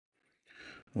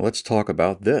Let's talk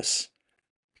about this.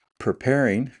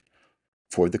 Preparing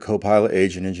for the Copilot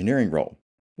Agent Engineering role,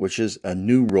 which is a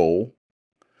new role,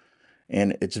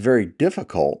 and it's very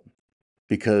difficult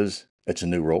because it's a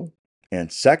new role,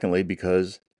 and secondly,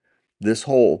 because this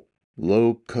whole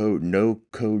low code, no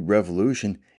code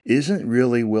revolution isn't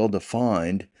really well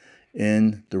defined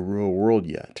in the real world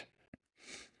yet.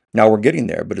 Now we're getting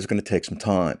there, but it's going to take some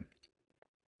time.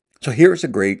 So here's a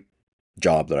great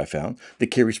job that I found, the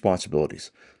key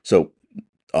responsibilities. So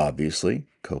obviously,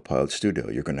 Copilot Studio,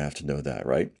 you're going to have to know that,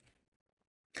 right?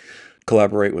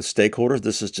 Collaborate with stakeholders.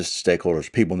 This is just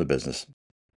stakeholders, people in the business,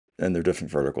 and their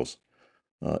different verticals,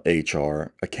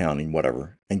 HR, accounting,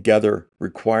 whatever, and gather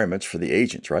requirements for the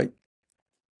agents, right?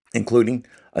 Including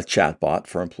a chatbot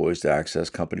for employees to access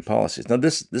company policies. Now,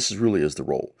 this really is the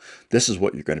role. This is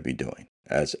what you're going to be doing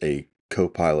as a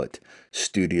Copilot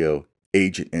Studio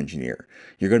agent engineer.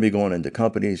 You're going to be going into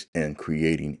companies and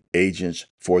creating agents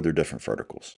for their different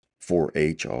verticals, for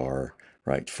HR,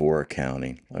 right, for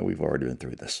accounting. We've already been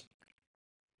through this.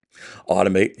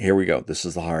 Automate, here we go. This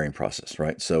is the hiring process,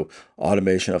 right? So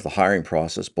automation of the hiring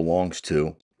process belongs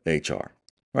to HR,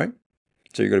 right?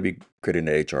 So you're going to be creating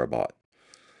an HR bot.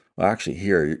 Well, actually,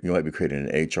 here you might be creating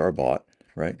an HR bot,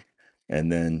 right?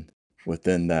 And then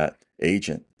within that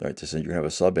agent, right, so you're going to have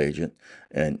a sub agent,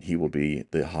 and he will be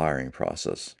the hiring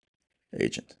process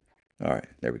agent. All right,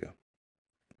 there we go.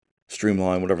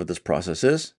 Streamline whatever this process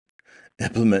is.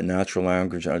 Implement natural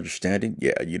language understanding.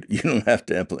 Yeah, you don't have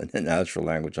to implement natural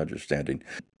language understanding.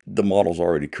 The model's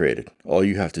already created. All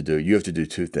you have to do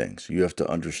two things. You have to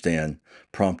understand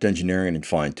prompt engineering and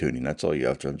fine tuning. That's all you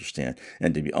have to understand.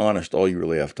 And to be honest, all you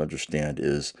really have to understand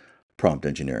is prompt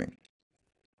engineering.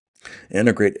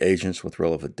 Integrate agents with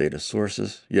relevant data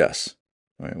sources. Yes.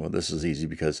 All right. Well, this is easy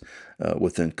because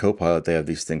within Copilot, they have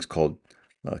these things called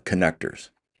connectors.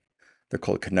 They're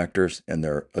called connectors, and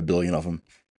there are a billion of them.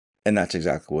 And that's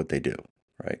exactly what they do,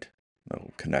 right?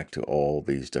 They'll connect to all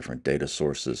these different data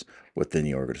sources within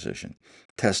the organization.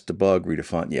 Test, debug,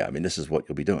 redefine. Yeah, I mean, this is what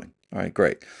you'll be doing. All right,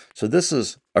 great. So this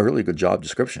is a really good job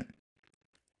description.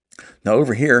 Now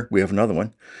over here, we have another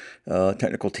one,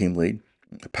 technical team lead,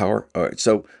 power. All right,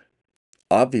 so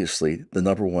obviously the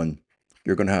number one,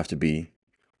 you're going to have to be,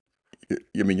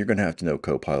 I mean, you're going to have to know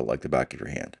Copilot like the back of your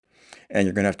hand. And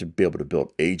you're going to have to be able to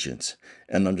build agents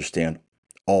and understand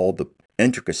all the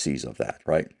intricacies of that,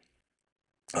 right?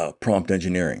 Prompt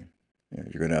engineering.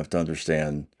 You're going to have to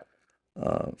understand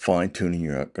fine tuning.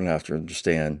 You're going to have to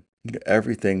understand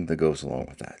everything that goes along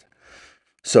with that.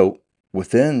 So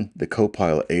within the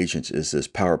Copilot agents is this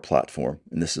Power Platform,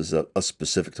 and this is a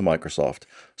specific to Microsoft.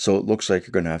 So it looks like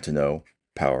you're going to have to know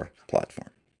Power Platform.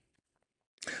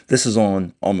 This is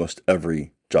on almost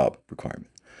every job requirement.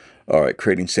 All right,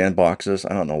 creating sandboxes.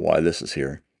 I don't know why this is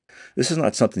here. This is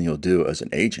not something you'll do as an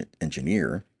agent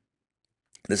engineer.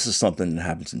 This is something that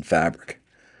happens in Fabric.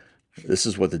 This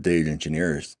is what the data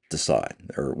engineers decide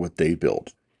or what they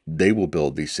build. They will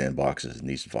build these sandboxes in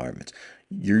these environments.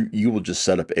 You will just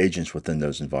set up agents within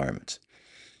those environments.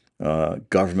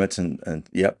 Governments and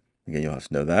yep, again, you'll have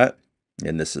to know that.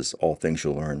 And this is all things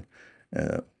you'll learn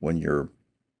when you're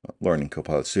learning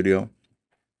Copilot Studio.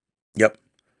 Yep,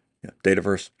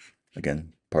 Dataverse,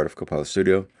 again, part of Copilot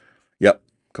Studio. Yep,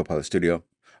 Copilot Studio.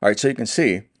 All right, so you can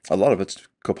see a lot of it's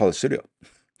Copilot Studio.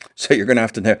 So you're going to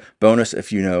have to know bonus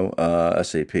if you know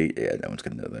SAP. Yeah, no one's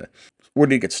going to know that. Where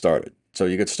do you get started? So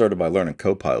you get started by learning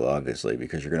Copilot, obviously,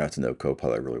 because you're going to have to know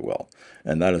Copilot really well.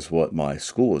 And that is what my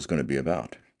school is going to be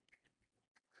about.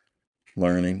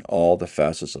 Learning all the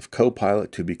facets of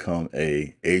Copilot to become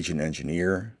a agent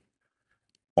engineer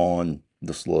on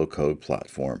this low code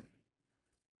platform.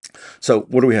 So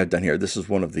what do we have done here? This is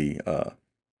one of the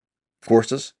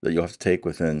courses that you'll have to take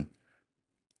within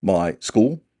my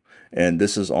school. And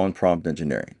this is on prompt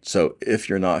engineering. So if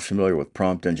you're not familiar with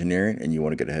prompt engineering and you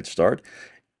want to get a head start,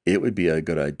 it would be a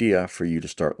good idea for you to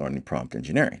start learning prompt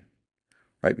engineering,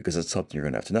 right? Because it's something you're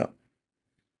going to have to know.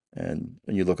 And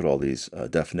when you look at all these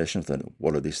definitions, then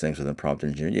what are these things within prompt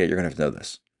engineering? Yeah, you're going to have to know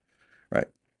this, right?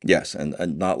 Yes, and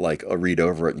not like read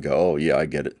over it and go, oh, yeah, I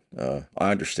get it.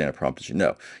 I understand prompt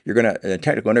engineering. No, you're going to, in a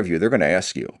technical interview, they're going to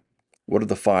ask you, what are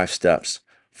the 5 steps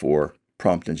for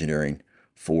prompt engineering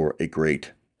for a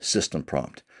great system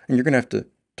prompt? And you're going to have to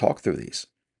talk through these,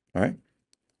 all right?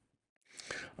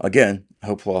 Again,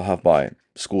 hopefully I'll have my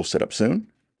school set up soon.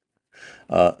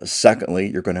 Secondly,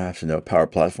 you're going to have to know Power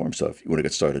Platform. So if you want to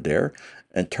get started there,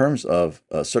 in terms of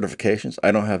certifications,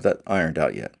 I don't have that ironed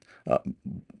out yet.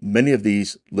 Many of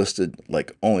these listed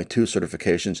like only 2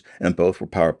 certifications, and both were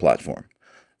Power Platform.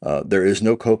 There is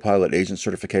no Copilot agent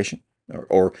certification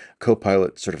or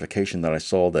Copilot certification that I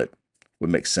saw that would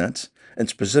make sense. And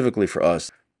specifically for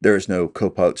us, there is no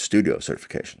Copilot Studio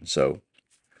certification. So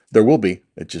there will be.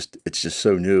 It's just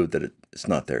so new that it's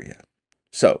not there yet.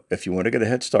 So if you want to get a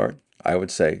head start, I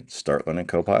would say start learning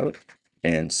Copilot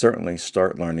and certainly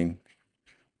start learning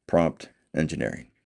prompt engineering.